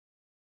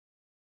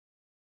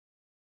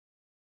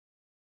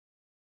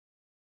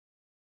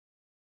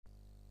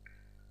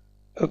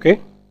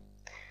Okay,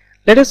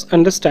 let us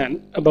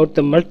understand about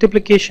the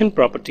multiplication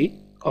property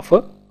of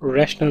a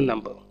rational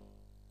number.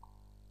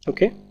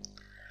 Okay,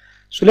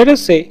 so let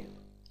us say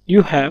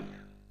you have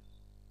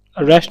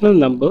a rational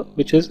number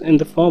which is in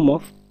the form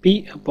of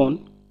P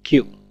upon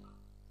Q.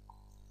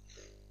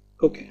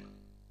 Okay,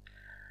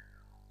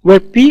 where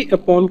P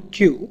upon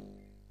Q,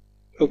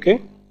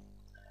 okay,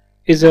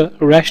 is a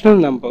rational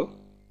number,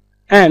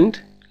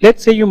 and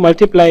let's say you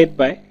multiply it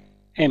by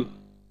M.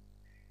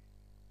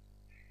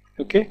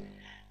 Okay,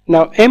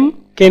 now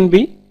M can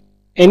be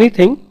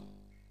anything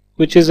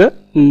which is a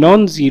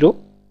non-zero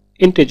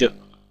integer,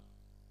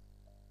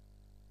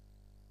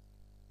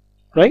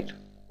 right?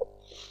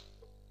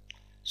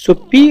 So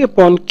P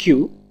upon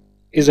Q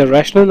is a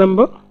rational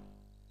number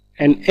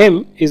and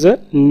M is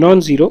a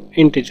non-zero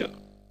integer.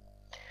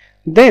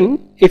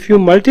 Then if you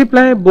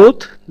multiply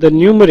both the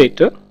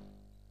numerator,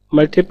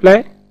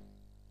 multiply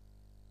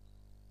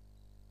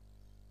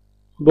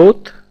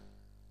both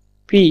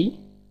P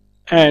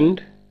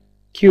and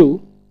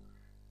Q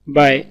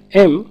by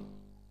M,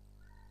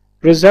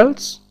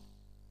 results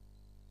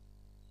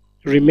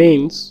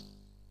remains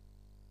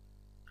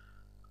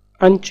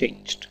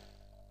unchanged.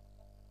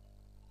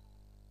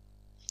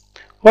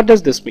 What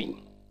does this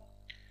mean?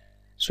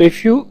 So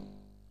if you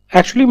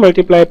actually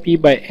multiply P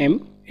by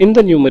M in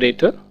the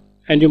numerator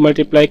and you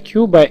multiply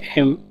Q by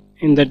M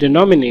in the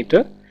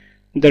denominator,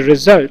 the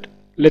result,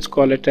 let's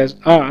call it as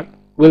R,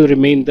 will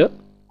remain the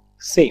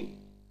same.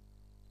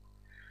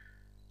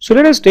 So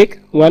let us take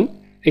one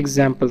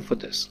example for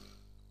this.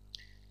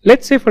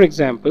 Let's say, for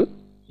example,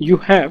 you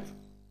have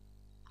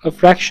a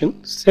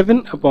fraction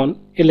 7 upon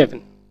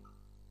 11.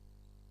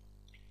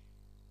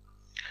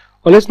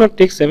 Or let's not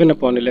take 7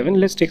 upon 11,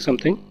 let's take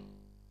something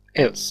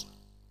else.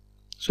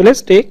 So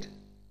let's take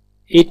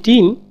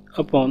 18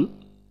 upon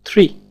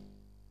 3,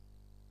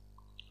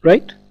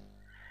 right?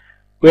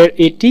 Where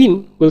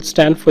 18 will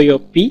stand for your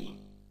P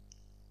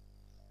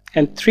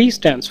and 3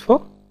 stands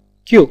for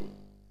Q,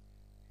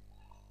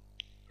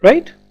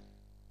 right?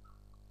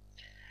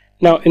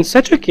 Now in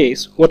such a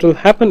case, what will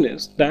happen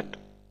is that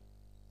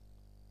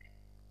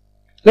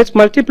let's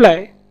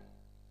multiply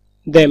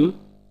them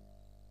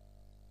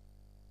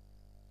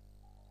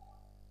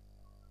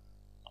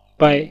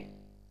by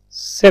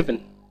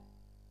 7.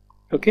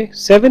 Okay,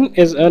 7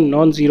 is a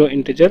non-zero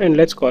integer and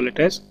let's call it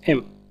as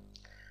M.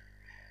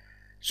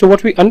 So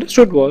what we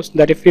understood was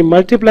that if we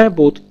multiply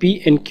both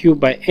P and Q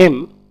by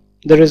M,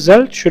 the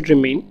result should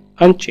remain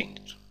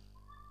unchanged.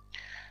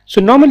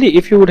 So normally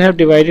if you would have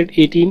divided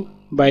 18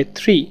 by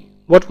 3,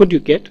 what would you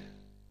get?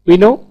 We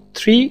know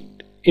 3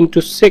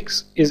 into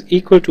 6 is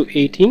equal to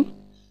 18.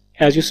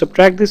 As you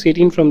subtract this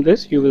 18 from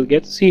this, you will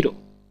get 0.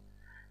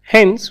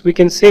 Hence we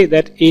can say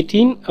that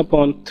 18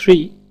 upon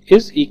 3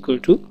 is equal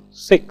to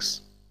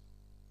 6,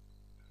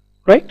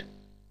 right?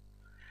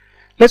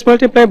 Let's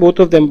multiply both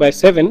of them by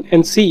 7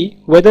 and see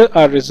whether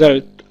our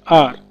result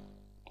R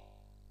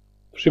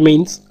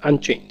remains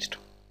unchanged.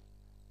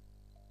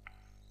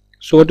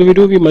 So what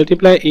do? We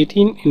multiply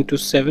 18 into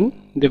 7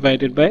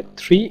 divided by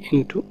 3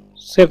 into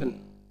 7,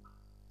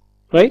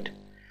 right?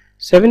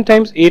 7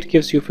 times 8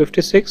 gives you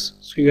 56,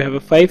 so you have a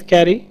 5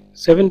 carry.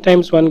 7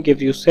 times 1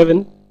 gives you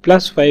 7,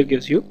 plus 5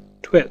 gives you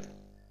 12.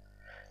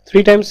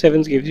 3 times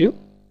 7 gives you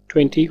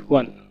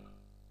 21.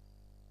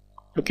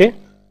 Okay,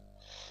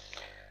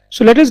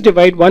 so let us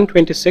divide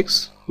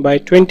 126 by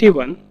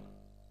 21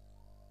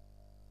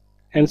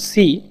 and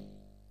see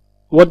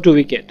what do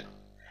we get.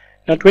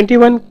 Now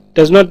 21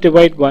 does not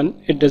divide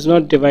 1, it does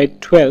not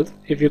divide 12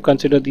 if you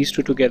consider these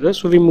two together,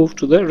 so we move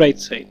to the right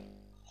side.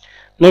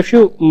 Now if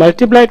you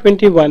multiply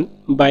 21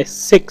 by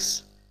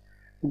 6,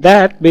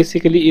 that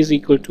basically is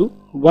equal to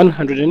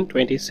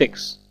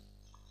 126.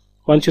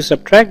 Once you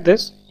subtract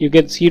this, you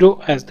get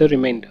 0 as the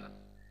remainder.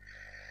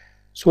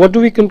 So what do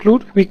we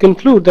conclude? We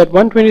conclude that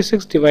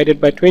 126 divided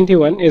by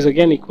 21 is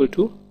again equal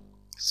to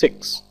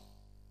 6,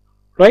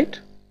 right?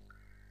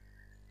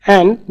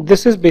 And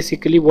this is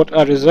basically what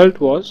our result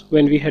was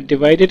when we had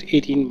divided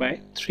 18 by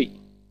 3.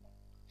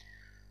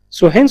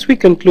 So hence we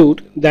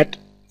conclude that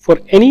for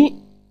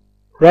any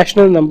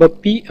rational number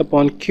P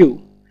upon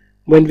Q,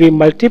 when we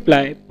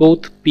multiply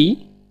both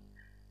P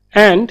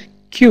and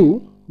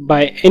Q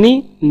by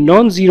any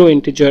non-zero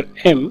integer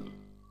M,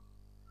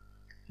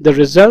 the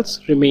results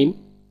remain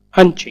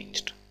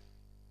unchanged.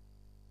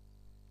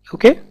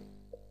 Okay.